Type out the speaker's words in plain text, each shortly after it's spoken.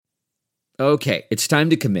Okay, it's time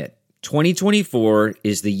to commit. 2024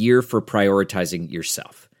 is the year for prioritizing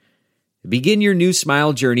yourself. Begin your new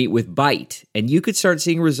smile journey with Byte, and you could start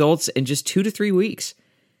seeing results in just 2 to 3 weeks.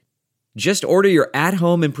 Just order your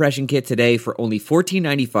at-home impression kit today for only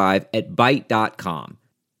 $14.95 at Byte.com.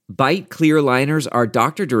 Byte clear liners are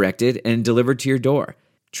doctor-directed and delivered to your door.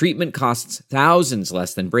 Treatment costs thousands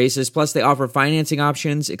less than braces, plus they offer financing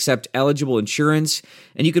options, accept eligible insurance,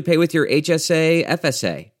 and you could pay with your HSA,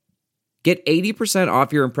 FSA. Get 80%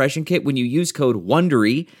 off your impression kit when you use code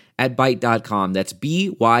WONDERY at Byte.com. That's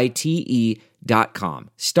BYTE.com.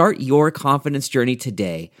 Start your confidence journey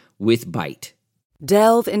today with Byte.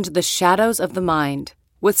 Delve into the shadows of the mind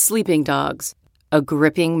with Sleeping Dogs, a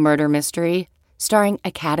gripping murder mystery starring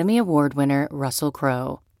Academy Award winner Russell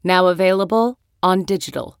Crowe. Now available on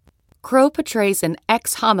digital. Crowe portrays an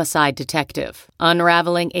ex-homicide detective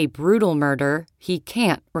unraveling a brutal murder he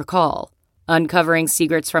can't recall. Uncovering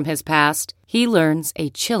secrets from his past, he learns a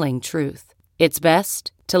chilling truth. It's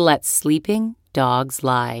best to let sleeping dogs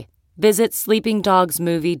lie. Visit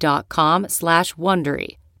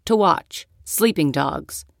sleepingdogsmovie.com/Wondery to watch Sleeping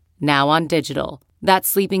Dogs, now on digital.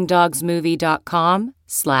 That's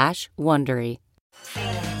sleepingdogsmovie.com/Wondery.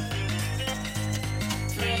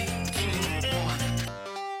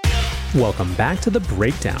 Welcome back to The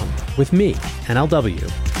Breakdown with me,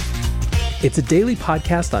 NLW. It's a daily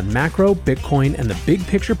podcast on macro, Bitcoin, and the big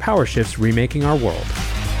picture power shifts remaking our world.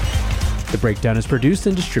 The Breakdown is produced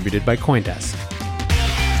and distributed by CoinDesk.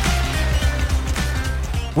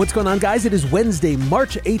 What's going on, guys? It is Wednesday,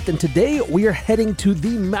 March 8th, and today we are heading to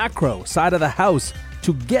the macro side of the house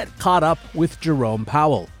to get caught up with Jerome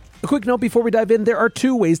Powell. A quick note before we dive in, there are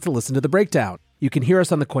 2 ways to listen to The Breakdown. You can hear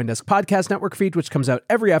us on the CoinDesk Podcast Network feed, which comes out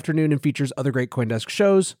every afternoon and features other great CoinDesk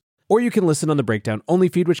shows. Or you can listen on the Breakdown Only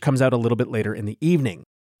feed, which comes out a little bit later in the evening.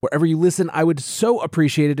 Wherever you listen, I would so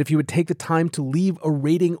appreciate it if you would take the time to leave a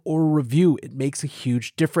rating or a review. It makes a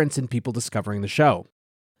huge difference in people discovering the show.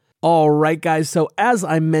 All right, guys, so as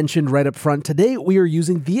I mentioned right up front, today we are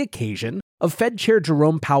using the occasion of Fed Chair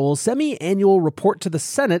Jerome Powell's semi-annual report to the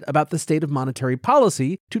Senate about the state of monetary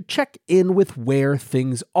policy to check in with where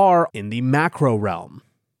things are in the macro realm.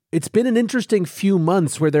 It's been an interesting few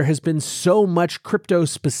months where there has been so much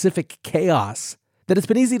crypto-specific chaos that it's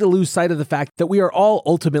been easy to lose sight of the fact that we are all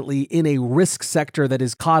ultimately in a risk sector that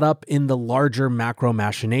is caught up in the larger macro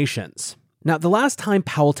machinations. Now, the last time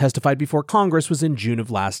Powell testified before Congress was in June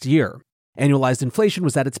of last year. Annualized inflation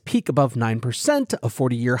was at its peak above 9%, a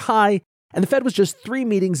 40-year high, and the Fed was just 3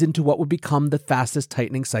 meetings into what would become the fastest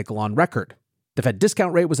tightening cycle on record. The Fed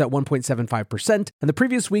discount rate was at 1.75%, and the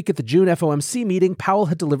previous week at the June FOMC meeting, Powell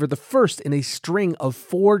had delivered the first in a string of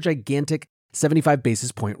 4 gigantic 75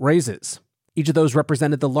 basis point raises. Each of those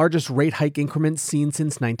represented the largest rate hike increment seen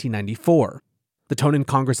since 1994. The tone in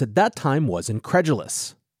Congress at that time was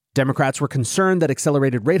incredulous. Democrats were concerned that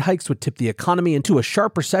accelerated rate hikes would tip the economy into a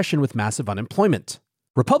sharp recession with massive unemployment.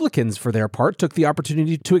 Republicans, for their part, took the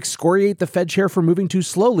opportunity to excoriate the Fed chair for moving too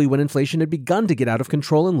slowly when inflation had begun to get out of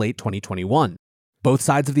control in late 2021. Both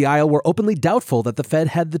sides of the aisle were openly doubtful that the Fed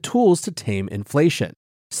had the tools to tame inflation.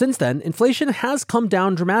 Since then, inflation has come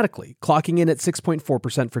down dramatically, clocking in at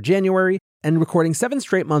 6.4% for January and recording 7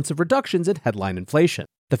 straight months of reductions in headline inflation.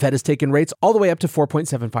 The Fed has taken rates all the way up to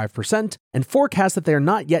 4.75% and forecasts that they are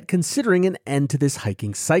not yet considering an end to this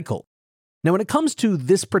hiking cycle. Now, when it comes to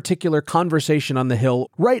this particular conversation on the Hill,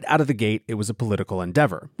 right out of the gate, it was a political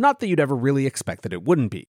endeavor. Not that you'd ever really expect that it wouldn't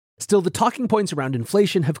be. Still, the talking points around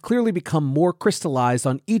inflation have clearly become more crystallized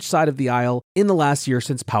on each side of the aisle in the last year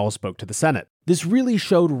since Powell spoke to the Senate. This really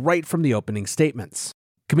showed right from the opening statements.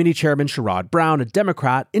 Committee Chairman Sherrod Brown, a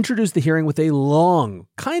Democrat, introduced the hearing with a long,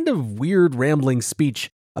 kind of weird, rambling speech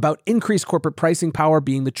about increased corporate pricing power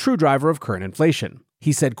being the true driver of current inflation.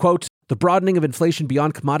 He said, quote, "The broadening of inflation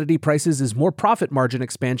beyond commodity prices is more profit margin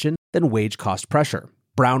expansion than wage cost pressure."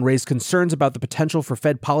 Brown raised concerns about the potential for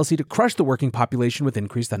Fed policy to crush the working population with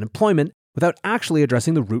increased unemployment without actually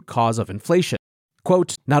addressing the root cause of inflation.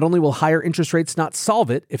 Quote, "Not only will higher interest rates not solve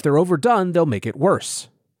it, if they're overdone, they'll make it worse."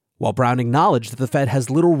 While Brown acknowledged that the Fed has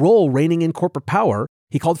little role reigning in corporate power,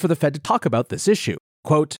 he called for the Fed to talk about this issue.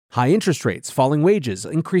 Quote, "High interest rates, falling wages,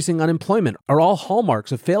 increasing unemployment are all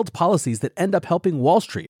hallmarks of failed policies that end up helping Wall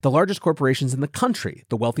Street, the largest corporations in the country,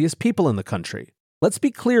 the wealthiest people in the country. Let's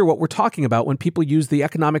be clear what we're talking about when people use the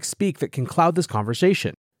economic speak that can cloud this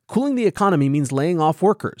conversation. Cooling the economy means laying off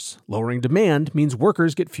workers. Lowering demand means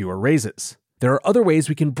workers get fewer raises. There are other ways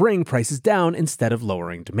we can bring prices down instead of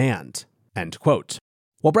lowering demand." End quote.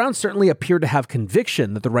 While Brown certainly appeared to have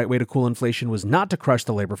conviction that the right way to cool inflation was not to crush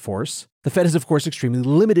the labor force, the Fed is of course extremely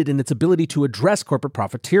limited in its ability to address corporate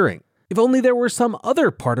profiteering. If only there were some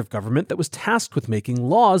other part of government that was tasked with making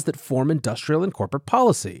laws that form industrial and corporate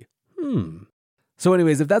policy. So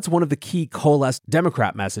anyways, if that's one of the key coalesced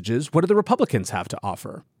Democrat messages, what do the Republicans have to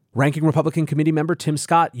offer? Ranking Republican committee member Tim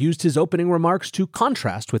Scott used his opening remarks to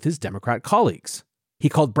contrast with his Democrat colleagues. He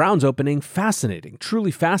called Brown's opening fascinating,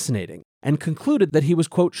 truly fascinating, and concluded that he was,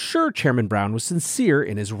 quote, sure Chairman Brown was sincere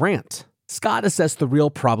in his rant. Scott assessed the real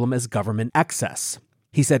problem as government excess.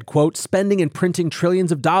 He said, quote, spending and printing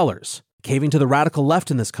trillions of dollars, caving to the radical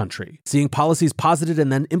left in this country, seeing policies posited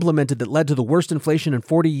and then implemented that led to the worst inflation in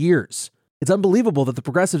 40 years. It's unbelievable that the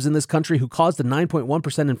progressives in this country who caused the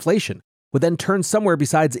 9.1% inflation would then turn somewhere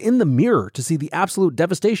besides in the mirror to see the absolute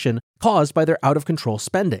devastation caused by their out-of-control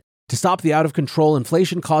spending. To stop the out-of-control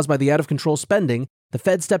inflation caused by the out-of-control spending, the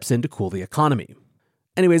Fed steps in to cool the economy.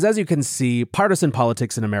 Anyways, as you can see, partisan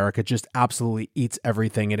politics in America just absolutely eats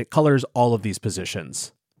everything, and it colors all of these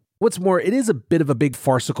positions. What's more, it is a bit of a big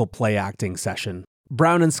farcical play acting session.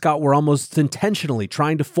 Brown and Scott were almost intentionally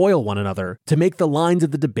trying to foil one another to make the lines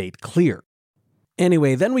of the debate clear.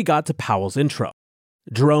 Anyway, then we got to Powell's intro.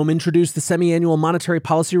 Jerome introduced the Semiannual Monetary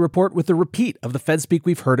Policy Report with a repeat of the Fed speak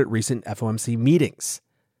we've heard at recent FOMC meetings.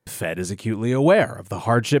 The Fed is acutely aware of the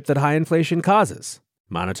hardship that high inflation causes.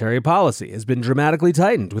 Monetary policy has been dramatically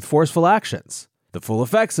tightened with forceful actions. The full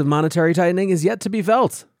effects of monetary tightening is yet to be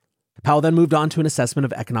felt. Powell then moved on to an assessment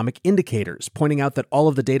of economic indicators, pointing out that all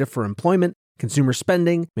of the data for employment, consumer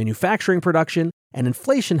spending, manufacturing production, and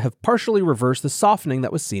inflation have partially reversed the softening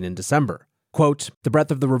that was seen in December. Quote, the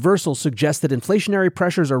breadth of the reversal suggests that inflationary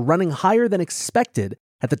pressures are running higher than expected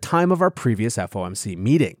at the time of our previous FOMC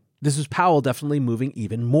meeting. This was Powell definitely moving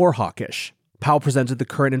even more hawkish. Powell presented the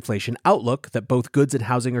current inflation outlook that both goods and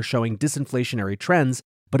housing are showing disinflationary trends,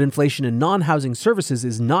 but inflation in non-housing services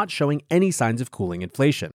is not showing any signs of cooling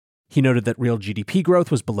inflation. He noted that real GDP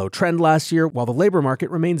growth was below trend last year, while the labor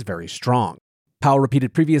market remains very strong. Powell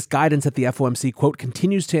repeated previous guidance that the FOMC, quote,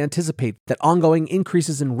 continues to anticipate that ongoing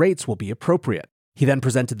increases in rates will be appropriate. He then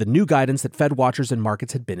presented the new guidance that Fed watchers and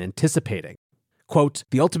markets had been anticipating. Quote,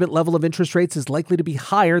 the ultimate level of interest rates is likely to be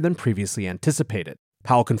higher than previously anticipated.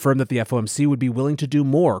 Powell confirmed that the FOMC would be willing to do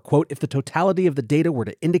more. Quote, if the totality of the data were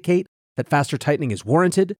to indicate that faster tightening is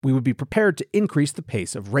warranted, we would be prepared to increase the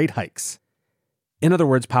pace of rate hikes. In other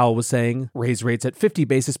words, Powell was saying, raise rates at 50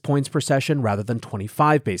 basis points per session rather than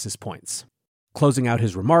 25 basis points. Closing out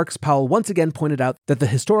his remarks, Powell once again pointed out that the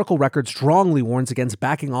historical record strongly warns against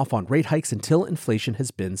backing off on rate hikes until inflation has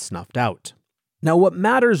been snuffed out. Now, what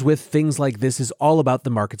matters with things like this is all about the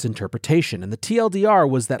market's interpretation, and the TLDR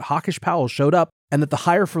was that hawkish Powell showed up and that the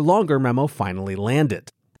higher for longer memo finally landed.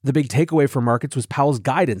 The big takeaway for markets was Powell's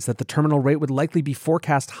guidance that the terminal rate would likely be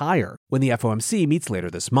forecast higher when the FOMC meets later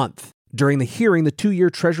this month. During the hearing, the 2-year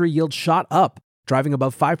Treasury yield shot up, driving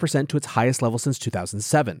above 5% to its highest level since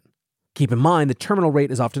 2007. Keep in mind, the terminal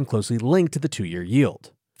rate is often closely linked to the 2-year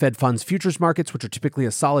yield. Fed funds futures markets, which are typically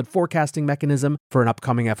a solid forecasting mechanism for an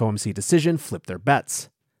upcoming FOMC decision, flipped their bets.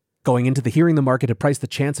 Going into the hearing, the market had priced the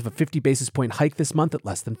chance of a 50 basis point hike this month at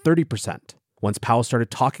less than 30%. Once Powell started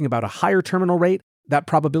talking about a higher terminal rate, that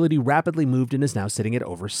probability rapidly moved and is now sitting at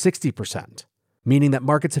over 60%, meaning that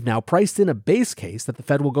markets have now priced in a base case that the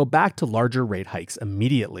Fed will go back to larger rate hikes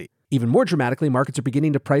immediately. Even more dramatically, markets are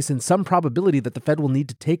beginning to price in some probability that the Fed will need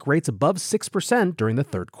to take rates above 6% during the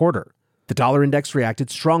third quarter. The dollar index reacted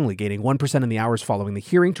strongly, gaining 1% in the hours following the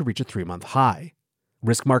hearing to reach a 3-month high.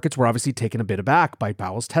 Risk markets were obviously taken a bit aback by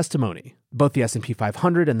Powell's testimony. Both the S&P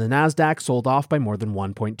 500 and the Nasdaq sold off by more than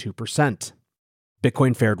 1.2%.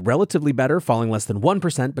 Bitcoin fared relatively better, falling less than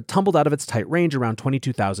 1%, but tumbled out of its tight range around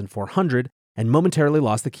 22,400 and momentarily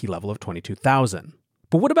lost the key level of 22,000.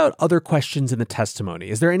 But what about other questions in the testimony?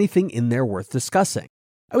 Is there anything in there worth discussing?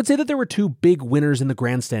 I would say that there were 2 big winners in the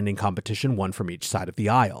grandstanding competition, one from each side of the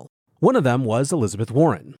aisle. One of them was Elizabeth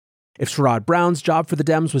Warren. If Sherrod Brown's job for the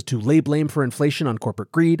Dems was to lay blame for inflation on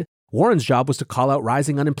corporate greed, Warren's job was to call out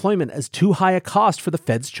rising unemployment as too high a cost for the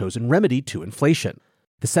Fed's chosen remedy to inflation.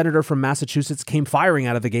 The senator from Massachusetts came firing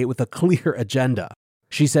out of the gate with a clear agenda.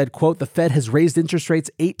 She said, quote, the Fed has raised interest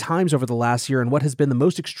rates 8 times over the last year in what has been the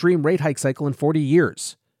most extreme rate hike cycle in 40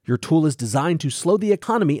 years. Your tool is designed to slow the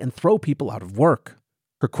economy and throw people out of work.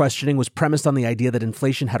 Her questioning was premised on the idea that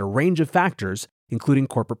inflation had a range of factors, including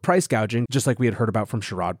corporate price gouging, just like we had heard about from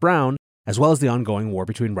Sherrod Brown, as well as the ongoing war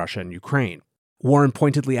between Russia and Ukraine. Warren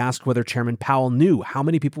pointedly asked whether Chairman Powell knew how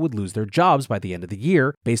many people would lose their jobs by the end of the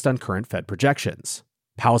year based on current Fed projections.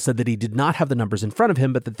 Powell said that he did not have the numbers in front of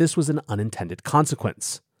him, but that this was an unintended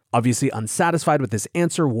consequence. Obviously unsatisfied with this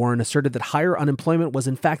answer, Warren asserted that higher unemployment was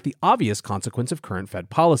in fact the obvious consequence of current Fed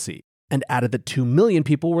policy, and added that 2 million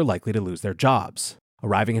people were likely to lose their jobs.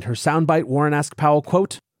 Arriving at her soundbite, Warren asked Powell,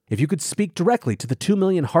 quote, If you could speak directly to the 2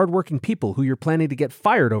 million hardworking people who you're planning to get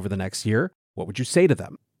fired over the next year, what would you say to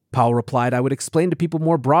them? Powell replied, I would explain to people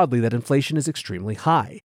more broadly that inflation is extremely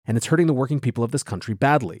high, and it's hurting the working people of this country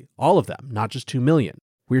badly. All of them, not just 2 million.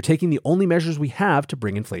 We are taking the only measures we have to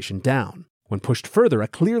bring inflation down. When pushed further, a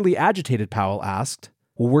clearly agitated Powell asked,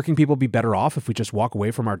 will working people be better off if we just walk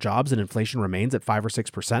away from our jobs and inflation remains at 5 or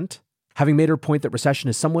 6%? Having made her point that recession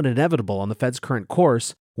is somewhat inevitable on the Fed's current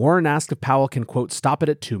course, Warren asked if Powell can, quote, stop it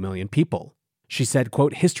at 2 million people. She said,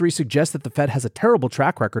 quote, history suggests that the Fed has a terrible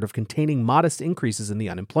track record of containing modest increases in the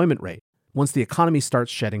unemployment rate. Once the economy starts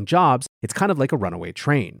shedding jobs, it's kind of like a runaway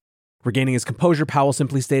train. Regaining his composure, Powell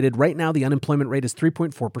simply stated, right now the unemployment rate is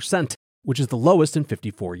 3.4%, which is the lowest in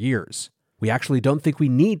 54 years. We actually don't think we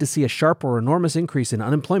need to see a sharp or enormous increase in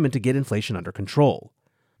unemployment to get inflation under control.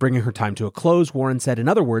 Bringing her time to a close, Warren said, in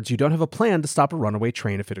other words, you don't have a plan to stop a runaway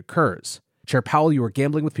train if it occurs. Chair Powell, you are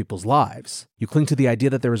gambling with people's lives. You cling to the idea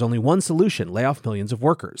that there is only one solution, lay off millions of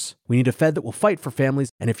workers. We need a Fed that will fight for families,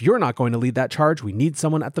 and if you're not going to lead that charge, we need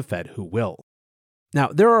someone at the Fed who will. Now,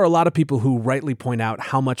 there are a lot of people who rightly point out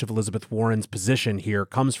how much of Elizabeth Warren's position here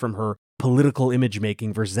comes from her political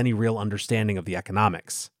image-making versus any real understanding of the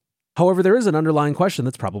economics. However, there is an underlying question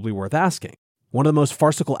that's probably worth asking. One of the most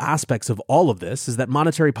farcical aspects of all of this is that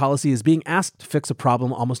monetary policy is being asked to fix a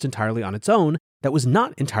problem almost entirely on its own that was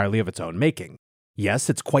not entirely of its own making. Yes,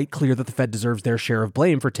 it's quite clear that the Fed deserves their share of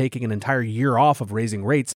blame for taking an entire year off of raising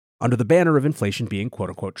rates under the banner of inflation being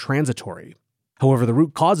quote-unquote transitory. However, the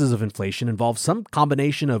root causes of inflation involve some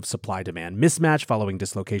combination of supply-demand mismatch following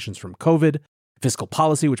dislocations from COVID, fiscal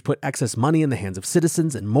policy which put excess money in the hands of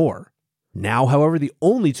citizens, and more. Now, however, the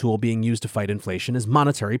only tool being used to fight inflation is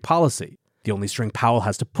monetary policy. The only string Powell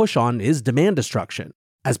has to push on is demand destruction.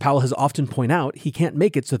 As Powell has often pointed out, he can't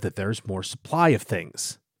make it so that there's more supply of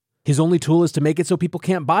things. His only tool is to make it so people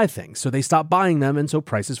can't buy things, so they stop buying them and so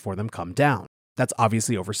prices for them come down. That's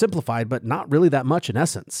obviously oversimplified, but not really that much in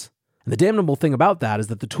essence. And the damnable thing about that is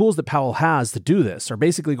that the tools that Powell has to do this are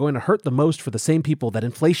basically going to hurt the most for the same people that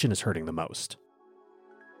inflation is hurting the most.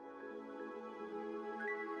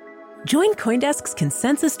 Join CoinDesk's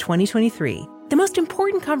Consensus 2023, the most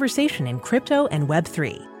important conversation in crypto and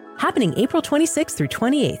Web3, happening April 26th through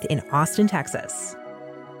 28th in Austin, Texas.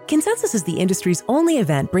 Consensus is the industry's only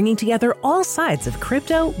event bringing together all sides of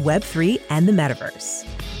crypto, Web3, and the metaverse.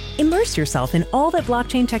 Immerse yourself in all that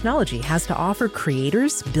blockchain technology has to offer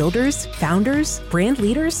creators, builders, founders, brand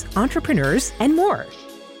leaders, entrepreneurs, and more.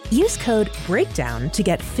 Use code BREAKDOWN to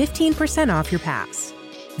get 15% off your pass.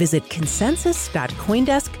 Visit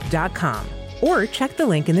consensus.coindesk.com or check the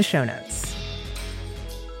link in the show notes.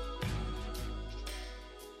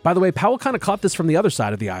 By the way, Powell kind of caught this from the other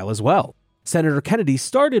side of the aisle as well. Senator Kennedy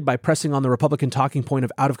started by pressing on the Republican talking point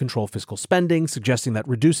of out-of-control fiscal spending, suggesting that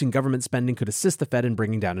reducing government spending could assist the Fed in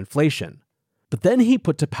bringing down inflation. But then he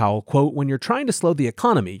put to Powell, quote, when you're trying to slow the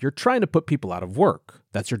economy, you're trying to put people out of work.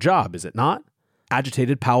 That's your job, is it not?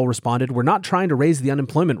 Agitated, Powell responded, we're not trying to raise the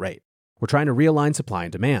unemployment rate. We're trying to realign supply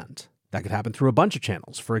and demand. That could happen through a bunch of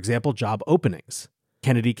channels, for example, job openings.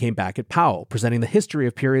 Kennedy came back at Powell, presenting the history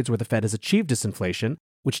of periods where the Fed has achieved disinflation,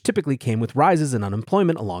 which typically came with rises in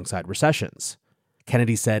unemployment alongside recessions.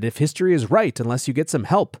 Kennedy said, if history is right, unless you get some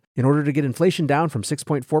help, in order to get inflation down from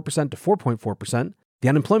 6.4% to 4.4%, the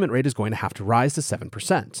unemployment rate is going to have to rise to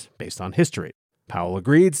 7%, based on history. Powell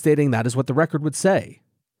agreed, stating that is what the record would say.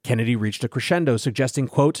 Kennedy reached a crescendo, suggesting,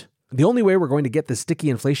 quote, the only way we're going to get this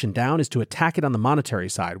sticky inflation down is to attack it on the monetary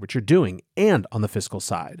side, which you're doing, and on the fiscal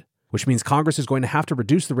side, which means Congress is going to have to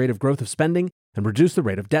reduce the rate of growth of spending and reduce the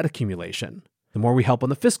rate of debt accumulation. The more we help on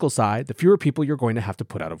the fiscal side, the fewer people you're going to have to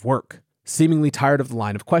put out of work. Seemingly tired of the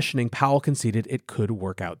line of questioning, Powell conceded it could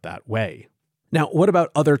work out that way. Now, what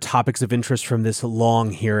about other topics of interest from this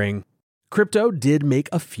long hearing? Crypto did make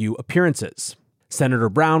a few appearances. Senator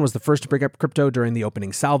Brown was the first to bring up crypto during the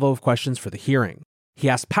opening salvo of questions for the hearing. He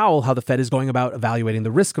asked Powell how the Fed is going about evaluating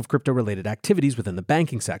the risk of crypto-related activities within the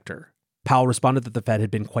banking sector. Powell responded that the Fed had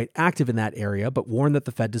been quite active in that area, but warned that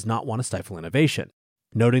the Fed does not want to stifle innovation,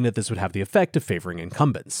 noting that this would have the effect of favoring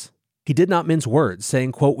incumbents. He did not mince words,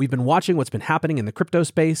 saying, quote, we've been watching what's been happening in the crypto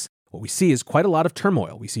space. What we see is quite a lot of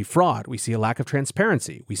turmoil. We see fraud. We see a lack of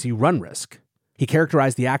transparency. We see run risk. He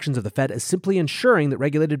characterized the actions of the Fed as simply ensuring that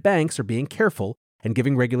regulated banks are being careful and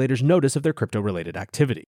giving regulators notice of their crypto-related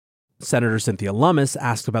activity. Senator Cynthia Lummis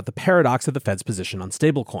asked about the paradox of the Fed's position on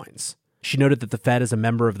stablecoins. She noted that the Fed, as a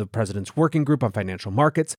member of the president's working group on financial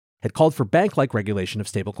markets, had called for bank-like regulation of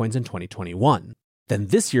stablecoins in 2021. Then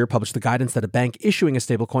this year published the guidance that a bank issuing a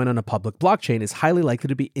stablecoin on a public blockchain is highly likely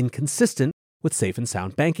to be inconsistent with safe and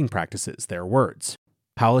sound banking practices, their words.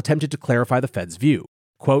 Powell attempted to clarify the Fed's view.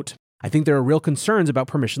 Quote, I think there are real concerns about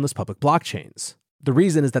permissionless public blockchains. The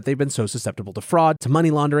reason is that they've been so susceptible to fraud, to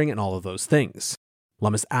money laundering, and all of those things.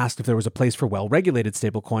 Lummis asked if there was a place for well-regulated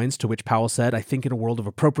stablecoins, to which Powell said, I think in a world of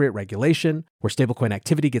appropriate regulation, where stablecoin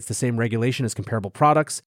activity gets the same regulation as comparable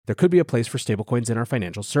products, there could be a place for stablecoins in our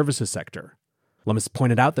financial services sector. Lummis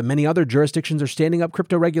pointed out that many other jurisdictions are standing up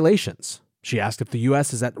crypto regulations. She asked if the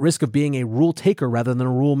US is at risk of being a rule taker rather than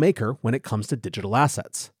a rule maker when it comes to digital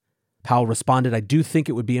assets. Powell responded, I do think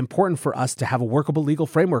it would be important for us to have a workable legal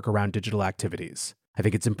framework around digital activities. I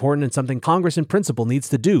think it's important and something Congress in principle needs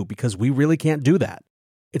to do because we really can't do that.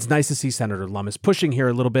 It's nice to see Senator Lummis pushing here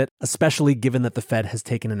a little bit, especially given that the Fed has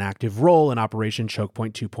taken an active role in Operation Choke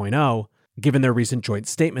Point 2.0, given their recent joint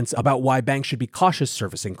statements about why banks should be cautious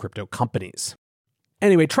servicing crypto companies.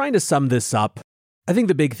 Anyway, trying to sum this up, I think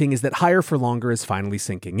the big thing is that higher for longer is finally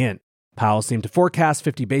sinking in. Powell seemed to forecast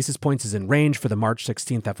 50 basis points is in range for the March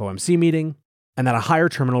 16th FOMC meeting, and that a higher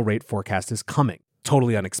terminal rate forecast is coming.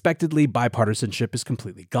 Totally unexpectedly, bipartisanship is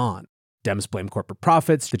completely gone. Dems blame corporate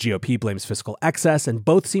profits, the GOP blames fiscal excess, and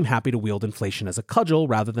both seem happy to wield inflation as a cudgel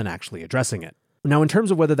rather than actually addressing it. Now, in terms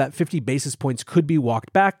of whether that 50 basis points could be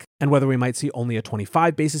walked back, and whether we might see only a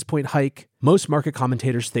 25 basis point hike, most market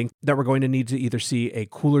commentators think that we're going to need to either see a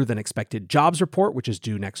cooler than expected jobs report, which is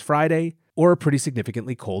due next Friday, or a pretty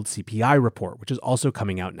significantly cold CPI report, which is also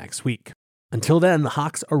coming out next week. Until then, the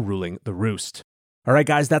hawks are ruling the roost. All right,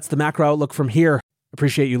 guys, that's the macro outlook from here.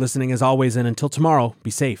 Appreciate you listening as always, and until tomorrow,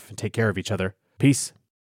 be safe and take care of each other. Peace.